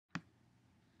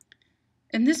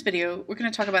In this video, we're going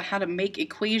to talk about how to make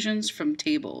equations from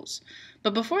tables.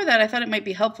 But before that, I thought it might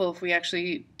be helpful if we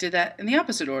actually did that in the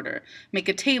opposite order. Make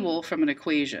a table from an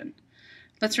equation.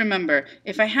 Let's remember,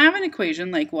 if I have an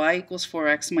equation like y equals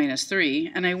 4x minus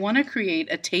 3, and I want to create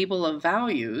a table of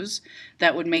values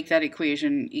that would make that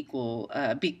equation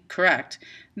be correct,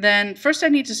 then first I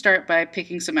need to start by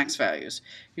picking some x values.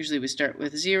 Usually we start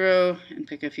with 0 and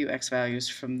pick a few x values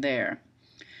from there.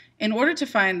 In order to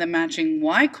find the matching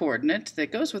y-coordinate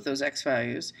that goes with those x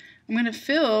values, I'm going to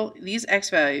fill these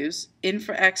x values in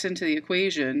for x into the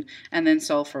equation and then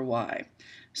solve for y.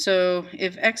 So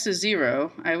if x is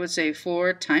 0, I would say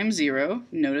 4 times 0,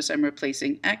 notice I'm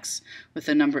replacing x with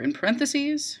a number in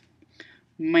parentheses,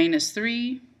 minus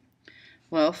 3.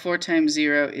 Well, 4 times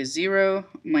 0 is 0,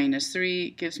 minus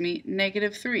 3 gives me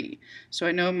negative 3. So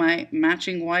I know my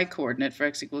matching y-coordinate for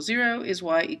x equals 0 is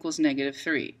y equals negative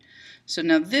 3. So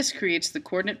now this creates the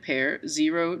coordinate pair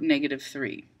 0, negative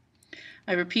 3.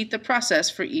 I repeat the process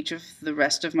for each of the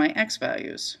rest of my x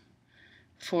values.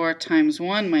 4 times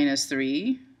 1 minus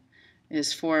 3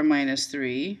 is 4 minus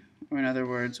 3, or in other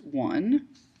words, 1.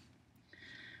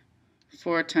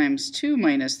 4 times 2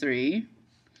 minus 3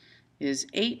 is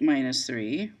 8 minus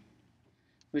 3,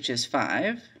 which is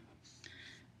 5.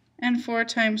 And 4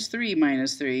 times 3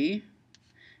 minus 3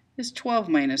 is 12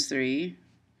 minus 3,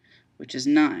 which is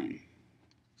 9.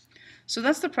 So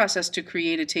that's the process to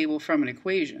create a table from an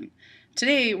equation.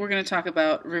 Today we're going to talk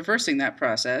about reversing that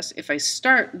process. If I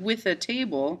start with a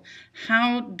table,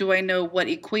 how do I know what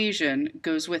equation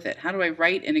goes with it? How do I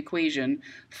write an equation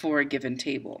for a given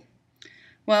table?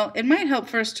 Well, it might help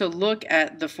first to look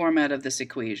at the format of this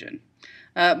equation.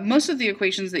 Most of the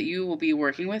equations that you will be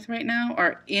working with right now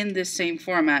are in this same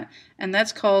format, and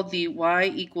that's called the y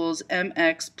equals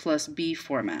mx plus b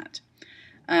format.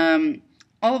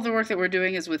 All of the work that we're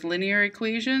doing is with linear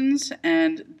equations,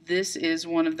 and this is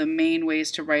one of the main ways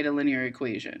to write a linear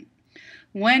equation.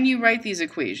 When you write these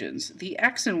equations, the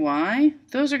x and y,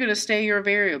 those are going to stay your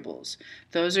variables.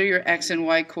 Those are your x and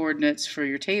y coordinates for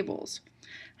your tables.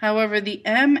 However, the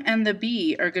m and the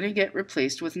b are going to get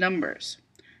replaced with numbers.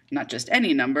 Not just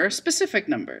any number, specific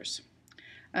numbers.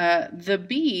 The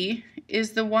b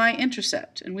is the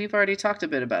y-intercept, and we've already talked a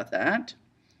bit about that.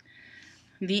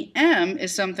 The m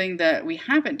is something that we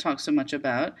haven't talked so much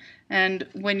about, and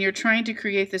when you're trying to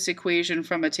create this equation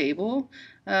from a table,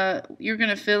 you're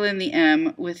going to fill in the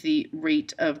m with the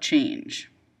rate of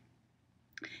change.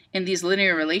 In these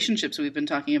linear relationships we've been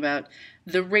talking about,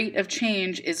 the rate of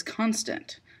change is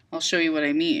constant. I'll show you what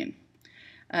I mean.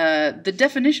 The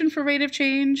definition for rate of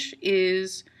change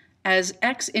is as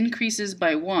x increases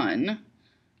by 1,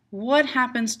 what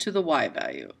happens to the y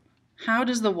value? How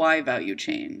does the y value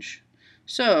change?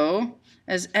 So,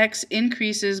 as x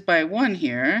increases by 1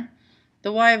 here,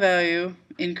 the y value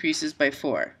increases by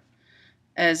 4.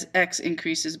 As x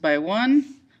increases by 1,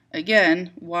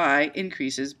 again, y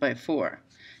increases by 4.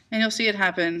 And you'll see it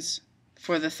happens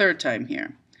for the third time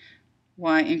here.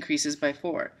 Y increases by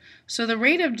 4. So the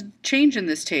rate of change in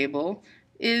this table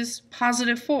is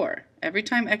positive 4. Every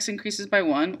time x increases by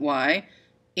 1, y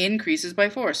increases by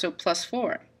 4, so plus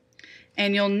 4.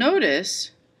 And you'll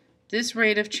notice this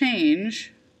rate of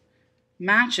change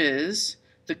matches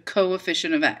the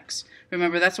coefficient of x.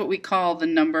 Remember, that's what we call the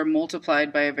number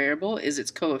multiplied by a variable, is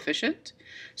its coefficient.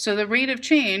 So the rate of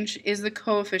change is the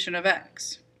coefficient of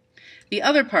x. The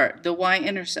other part, the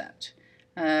y-intercept,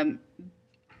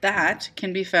 that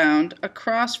can be found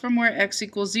across from where x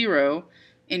equals 0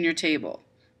 in your table.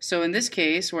 So in this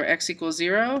case, where x equals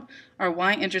 0, our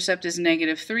y-intercept is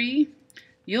negative 3.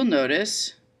 You'll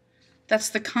notice that's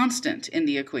the constant in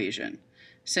the equation.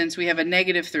 Since we have a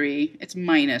negative 3, it's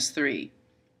minus 3.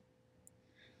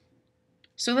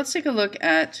 So let's take a look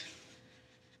at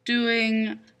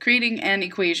creating an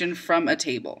equation from a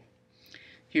table.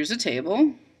 Here's a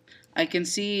table. I can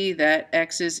see that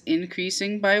x is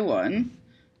increasing by 1.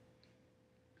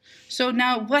 So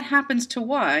now what happens to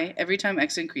y every time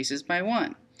x increases by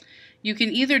 1? You can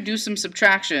either do some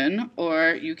subtraction,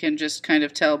 or you can just kind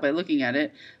of tell by looking at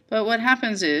it. But what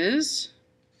happens is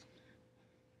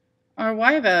our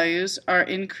y values are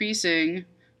increasing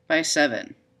by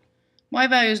 7. Y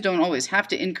values don't always have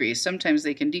to increase. Sometimes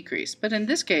they can decrease. But in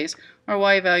this case, our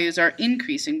y values are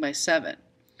increasing by 7.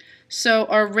 So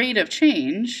our rate of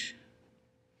change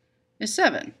is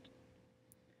 7.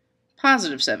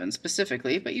 Positive 7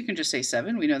 specifically, but you can just say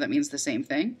 7. We know that means the same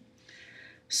thing.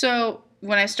 So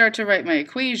when I start to write my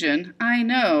equation, I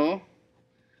know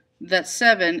that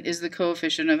 7 is the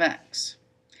coefficient of x.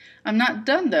 I'm not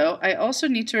done though. I also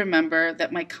need to remember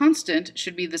that my constant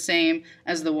should be the same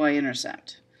as the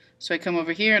y-intercept. So I come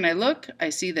over here and I look,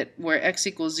 I see that where x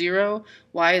equals 0,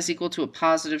 y is equal to a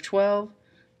positive 12.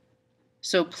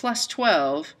 So plus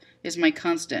 12 is my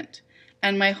constant.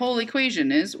 And my whole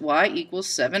equation is y equals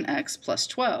 7x plus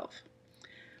 12.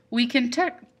 We can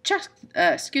check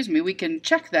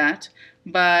that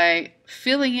by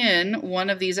filling in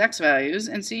one of these x values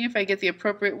and seeing if I get the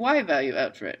appropriate y value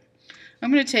out for it.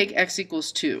 I'm going to take x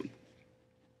equals 2.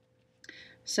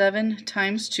 7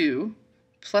 times 2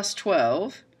 plus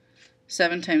 12.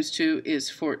 7 times 2 is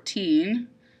 14,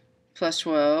 plus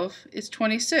 12 is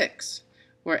 26,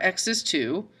 where x is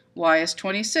 2, y is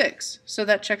 26. So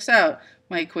that checks out.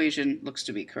 My equation looks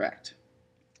to be correct.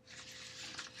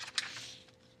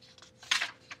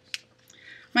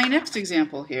 My next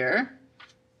example here,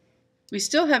 we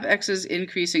still have x's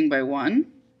increasing by 1.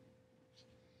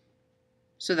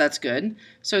 So that's good.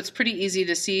 So it's pretty easy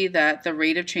to see that the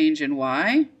rate of change in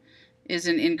y is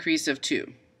an increase of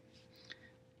 2.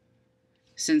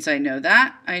 Since I know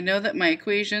that my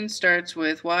equation starts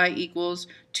with y equals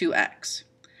 2x.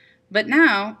 But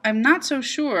now I'm not so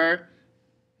sure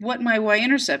what my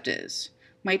y-intercept is.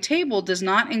 My table does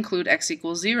not include x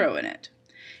equals 0 in it.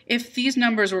 If these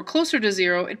numbers were closer to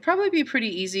 0, it'd probably be pretty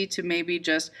easy to maybe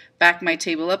just back my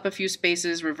table up a few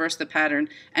spaces, reverse the pattern,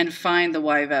 and find the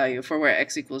y value for where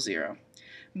x equals 0.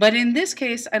 But in this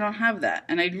case, I don't have that,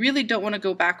 and I really don't want to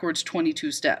go backwards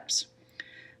 22 steps.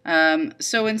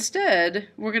 So instead,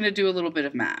 we're going to do a little bit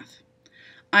of math.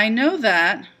 I know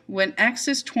that when x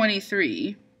is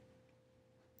 23,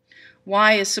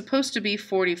 y is supposed to be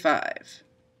 45.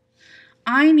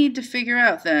 I need to figure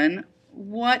out then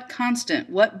what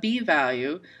constant, what b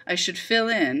value I should fill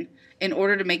in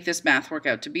order to make this math work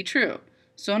out to be true.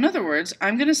 So in other words,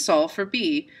 I'm going to solve for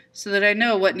b so that I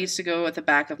know what needs to go at the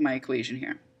back of my equation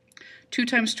here. 2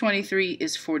 times 23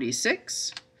 is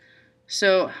 46.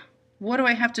 So what do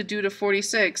I have to do to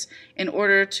 46 in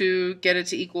order to get it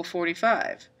to equal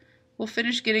 45? We'll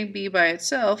finish getting b by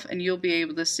itself and you'll be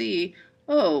able to see,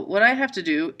 oh, what I have to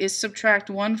do is subtract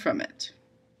 1 from it.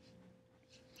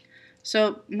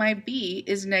 So my b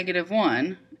is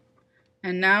 -1,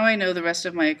 and now I know the rest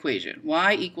of my equation.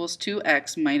 Y equals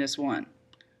 2x minus 1.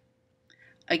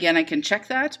 Again, I can check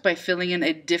that by filling in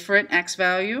a different x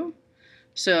value.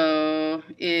 So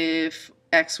if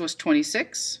x was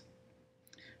 26,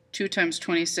 2 times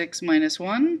 26 minus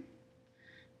 1,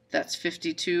 that's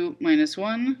 52 minus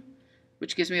 1,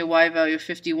 which gives me a y value of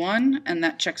 51, and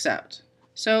that checks out.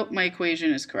 So my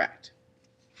equation is correct.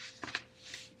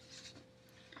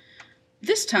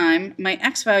 This time, my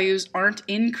x values aren't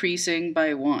increasing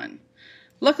by 1.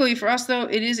 Luckily for us, though,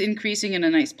 it is increasing in a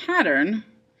nice pattern.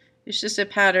 It's just a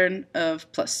pattern of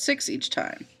plus 6 each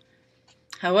time.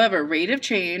 However, rate of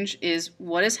change is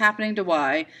what is happening to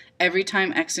y every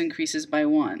time x increases by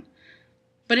 1.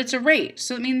 But it's a rate,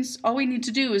 so it means all we need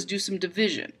to do is do some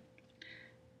division.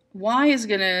 Y is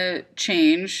going to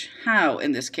change how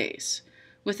in this case?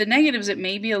 With the negatives, it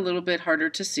may be a little bit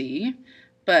harder to see.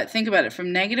 But think about it,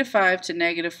 from -5 to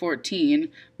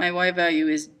 -14, my y value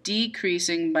is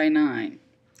decreasing by 9.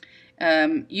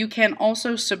 You can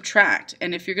also subtract,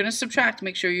 and if you're going to subtract,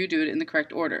 make sure you do it in the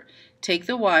correct order. Take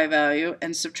the y value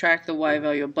and subtract the y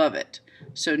value above it.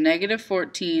 So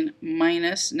 -14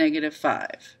 minus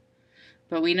 -5.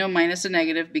 But we know minus a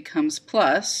negative becomes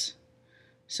plus,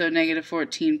 so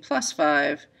 -14 plus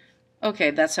 5. Okay,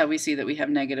 that's how we see that we have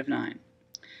 -9.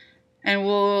 And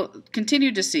we'll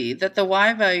continue to see that the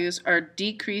y values are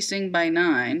decreasing by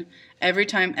 9 every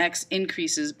time x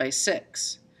increases by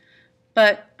 6.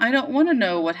 But I don't want to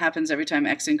know what happens every time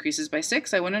x increases by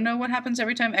 6. I want to know what happens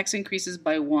every time x increases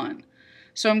by 1.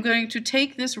 So I'm going to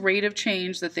take this rate of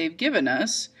change that they've given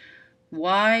us,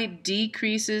 y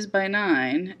decreases by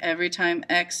 9 every time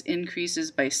x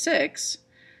increases by 6,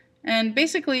 and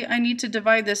basically I need to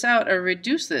divide this out or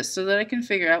reduce this so that I can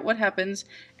figure out what happens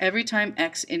every time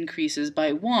x increases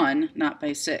by 1, not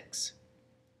by 6.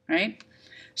 Right?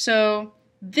 So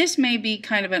this may be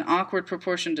kind of an awkward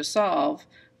proportion to solve,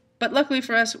 but luckily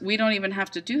for us, we don't even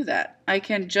have to do that. I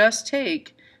can just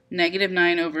take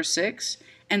 -9 over 6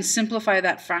 and simplify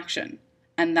that fraction,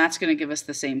 and that's going to give us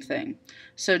the same thing.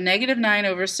 So -9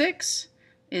 over 6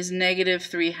 is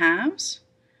 -3/2.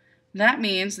 That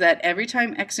means that every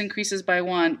time x increases by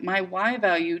 1, my y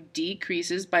value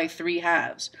decreases by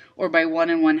 3/2, or by 1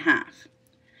 1/2.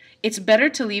 It's better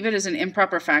to leave it as an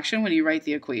improper fraction when you write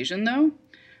the equation, though.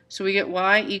 So we get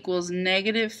y equals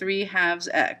 -3/2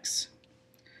 x.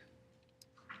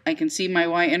 I can see my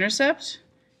y-intercept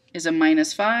is a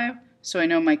 -5, so I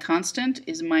know my constant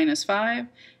is -5.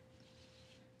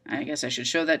 I guess I should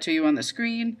show that to you on the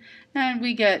screen, and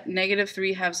we get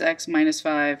 -3/2 x minus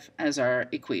 5 as our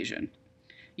equation.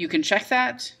 You can check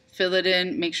that, fill it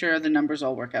in, make sure the numbers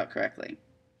all work out correctly.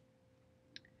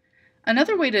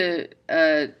 Another way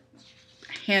to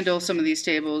handle some of these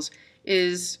tables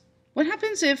is what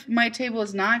happens if my table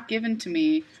is not given to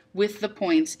me with the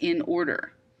points in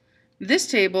order. This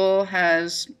table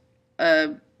has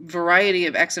a variety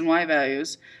of x and y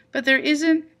values, but there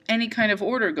isn't any kind of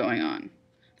order going on.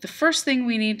 The first thing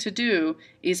we need to do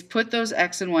is put those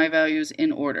x and y values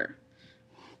in order,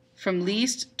 from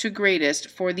least to greatest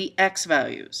for the x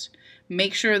values.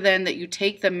 Make sure then that you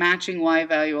take the matching y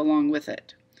value along with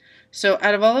it. So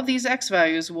out of all of these x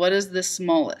values, what is the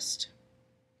smallest?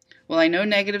 Well, I know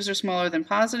negatives are smaller than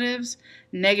positives.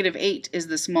 -8 is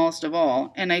the smallest of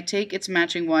all, and I take its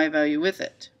matching y value with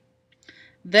it.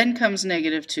 Then comes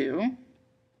 -2.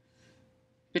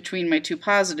 Between my two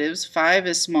positives, 5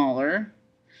 is smaller,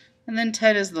 and then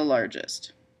 10 is the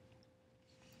largest.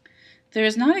 There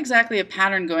is not exactly a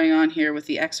pattern going on here with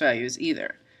the x values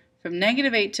either. From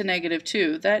 -8 to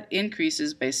 -2, that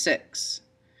increases by 6.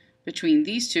 Between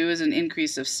these two is an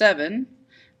increase of 7.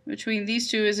 Between these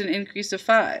two is an increase of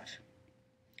 5.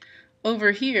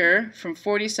 Over here, from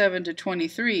 47 to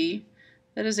 23,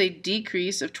 that is a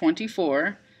decrease of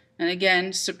 24. And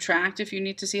again, subtract if you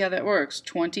need to see how that works.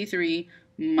 23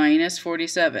 minus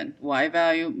 47, y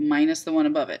value minus the one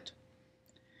above it.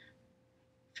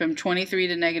 From 23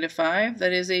 to -5,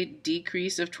 that is a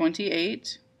decrease of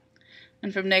 28.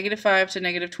 And from -5 to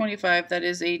 -25, that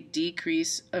is a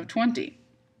decrease of 20.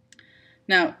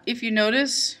 Now, if you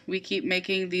notice, we keep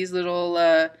making these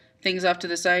little things off to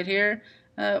the side here.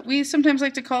 We sometimes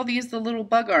like to call these the little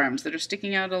bug arms that are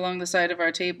sticking out along the side of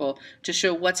our table to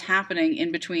show what's happening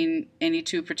in between any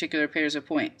two particular pairs of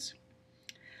points.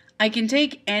 I can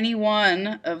take any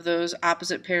one of those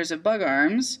opposite pairs of bug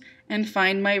arms and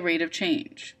find my rate of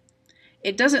change.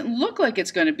 It doesn't look like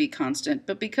it's going to be constant,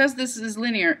 but because this is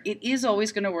linear, it is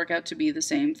always going to work out to be the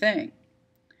same thing.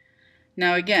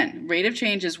 Now again, rate of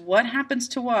change is what happens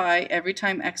to y every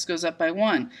time x goes up by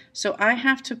 1. So I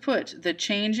have to put the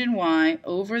change in y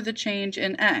over the change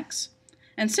in x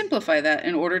and simplify that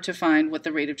in order to find what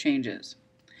the rate of change is.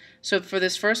 So for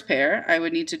this first pair, I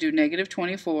would need to do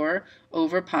 -24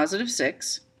 over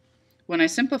 +6. When I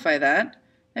simplify that,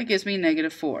 that gives me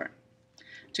 -4.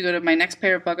 To go to my next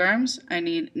pair of bug arms, I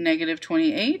need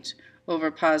 -28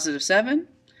 over +7.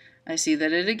 I see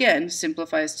that it again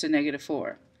simplifies to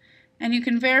 -4. And you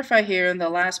can verify here in the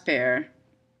last pair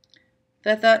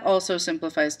that that also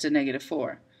simplifies to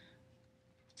 -4.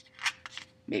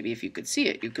 Maybe if you could see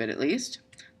it, you could at least.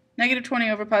 -20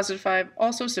 over +5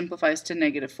 also simplifies to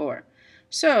 -4.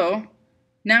 So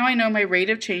now I know my rate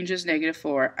of change is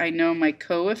 -4. I know my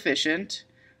coefficient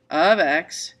of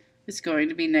x is going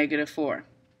to be -4.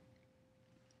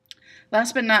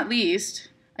 Last but not least,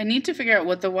 I need to figure out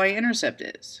what the y-intercept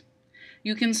is.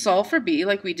 You can solve for b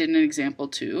like we did in example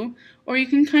 2, or you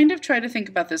can kind of try to think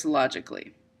about this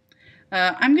logically.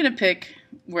 I'm going to pick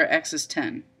where x is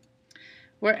 10.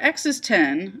 Where x is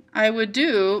 10, I would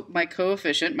do my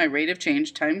coefficient, my rate of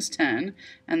change, times 10,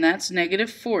 and that's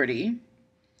 -40.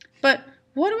 But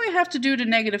what do I have to do to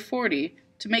 -40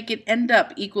 to make it end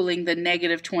up equaling the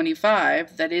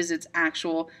 -25 that is its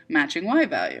actual matching y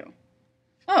value?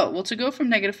 Oh, well, to go from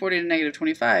 -40 to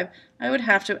 -25, I would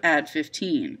have to add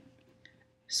 15.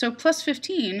 So plus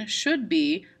 15 should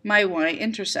be my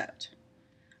y-intercept.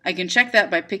 I can check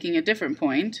that by picking a different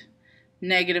point.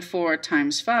 -4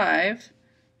 times 5.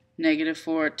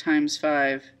 -4 times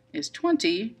 5 is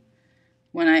 20.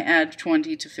 When I add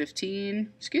 20 to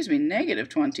 15,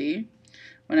 -20.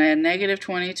 When I add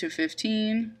 -20 to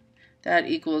 15, that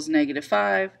equals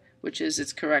 -5, which is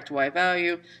its correct y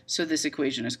value, so this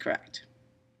equation is correct.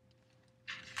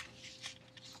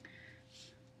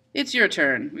 It's your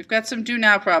turn. We've got some do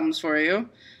now problems for you.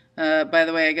 By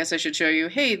the way, I guess I should show you,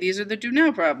 hey, these are the do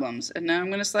now problems. And now I'm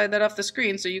going to slide that off the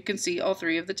screen so you can see all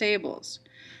three of the tables.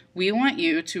 We want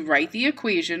you to write the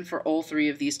equation for all three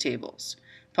of these tables.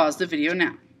 Pause the video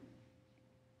now.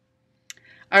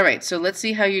 Alright, so let's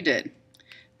see how you did.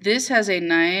 This has a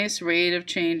nice rate of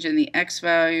change in the x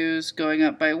values going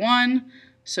up by 1,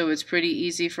 so it's pretty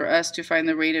easy for us to find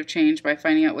the rate of change by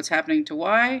finding out what's happening to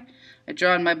y. I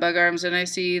draw on my bug arms and I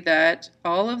see that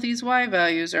all of these y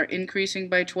values are increasing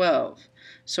by 12.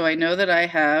 So I know that I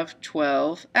have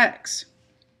 12x.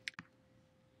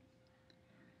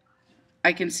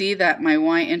 I can see that my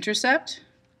y-intercept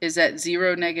is at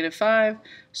 0, -5,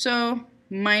 so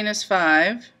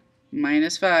 -5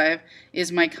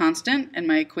 is my constant, and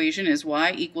my equation is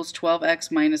y equals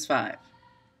 12x minus 5.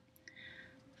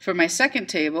 For my second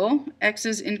table, x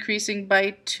is increasing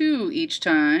by 2 each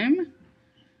time.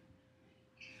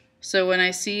 So when I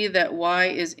see that y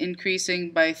is increasing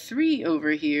by 3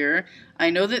 over here, I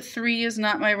know that 3 is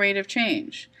not my rate of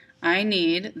change. I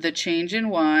need the change in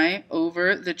y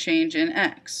over the change in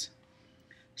x.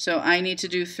 So I need to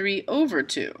do 3 over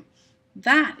 2.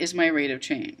 That is my rate of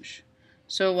change.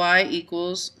 So y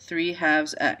equals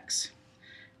 3/2 x.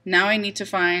 Now I need to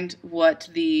find what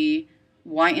the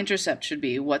y-intercept should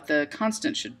be, what the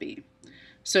constant should be.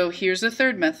 So here's the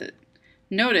third method.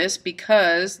 Notice,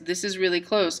 because this is really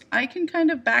close, I can kind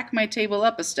of back my table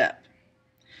up a step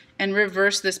and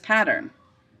reverse this pattern.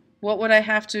 What would I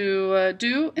have to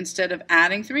do? Instead of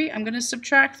adding 3, I'm going to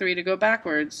subtract 3 to go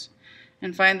backwards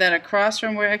and find that across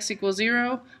from where x equals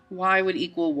 0, y would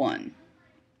equal 1.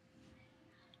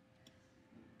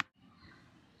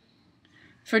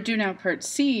 For Do Now Part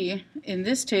C, in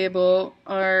this table,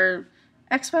 our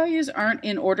x values aren't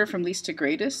in order from least to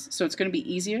greatest, so it's going to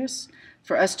be easiest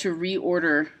for us to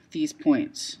reorder these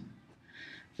points.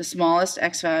 The smallest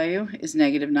x value is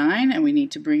 -9, and we need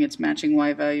to bring its matching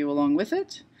y value along with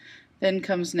it. Then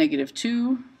comes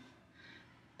 -2,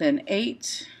 then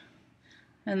 8,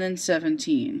 and then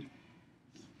 17.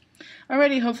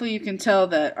 Already, hopefully you can tell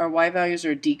that our y values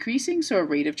are decreasing, so our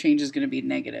rate of change is going to be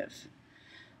negative.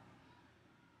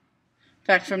 In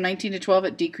fact, from 19 to 12,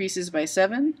 it decreases by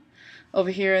 7.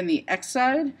 Over here on the x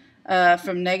side,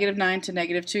 from -9 to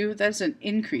 -2, that's an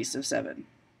increase of 7.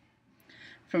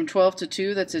 From 12 to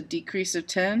 2, that's a decrease of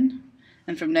 10.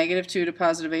 And from -2 to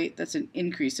 +8, that's an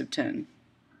increase of 10.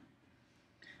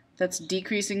 That's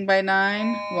decreasing by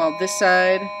 9, while this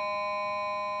side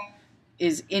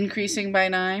is increasing by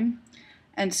 9.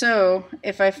 And so,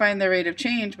 if I find the rate of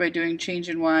change by doing change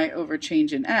in y over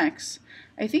change in x,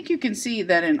 I think you can see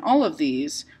that in all of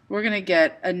these, we're going to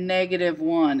get a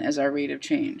 -1 as our rate of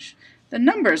change. The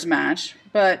numbers match,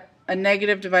 but a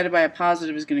negative divided by a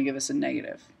positive is going to give us a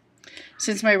negative.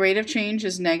 Since my rate of change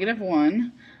is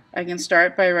 -1, I can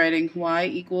start by writing y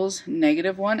equals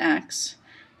 -1x.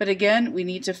 But again, we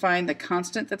need to find the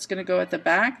constant that's going to go at the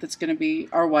back. That's going to be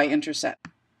our y-intercept.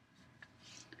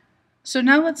 So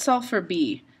now let's solve for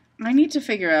b. I need to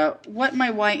figure out what my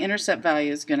y-intercept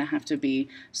value is going to have to be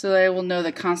so that I will know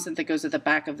the constant that goes at the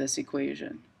back of this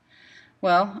equation.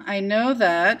 Well, I know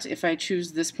that if I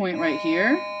choose this point right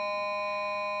here,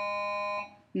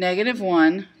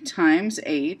 -1 times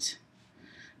 8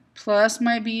 plus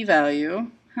my b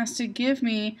value has to give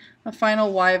me a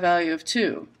final y value of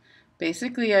 2.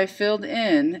 Basically, I filled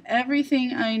in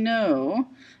everything I know.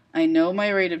 I know my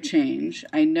rate of change.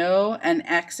 I know an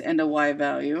x and a y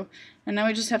value. And now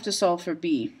I just have to solve for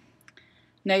b.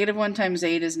 -1 times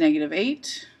 8 is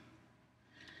 -8.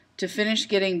 To finish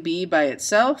getting b by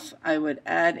itself, I would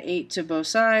add 8 to both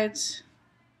sides.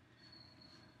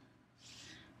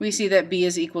 We see that b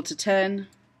is equal to 10.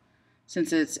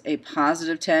 Since it's a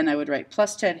positive 10, I would write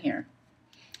plus 10 here.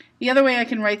 The other way I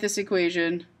can write this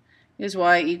equation is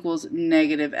y equals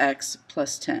 -x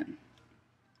plus 10.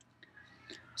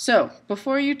 So,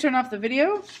 before you turn off the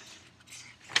video,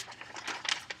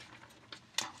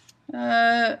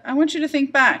 I want you to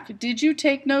think back. Did you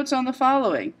take notes on the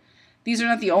following? These are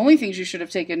not the only things you should have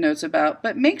taken notes about,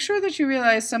 but make sure that you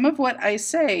realize some of what I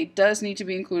say does need to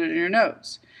be included in your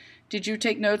notes. Did you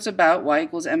take notes about y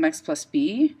equals mx plus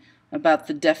b? About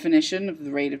the definition of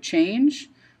the rate of change?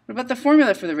 What about the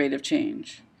formula for the rate of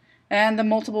change? And the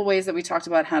multiple ways that we talked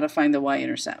about how to find the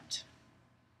y-intercept?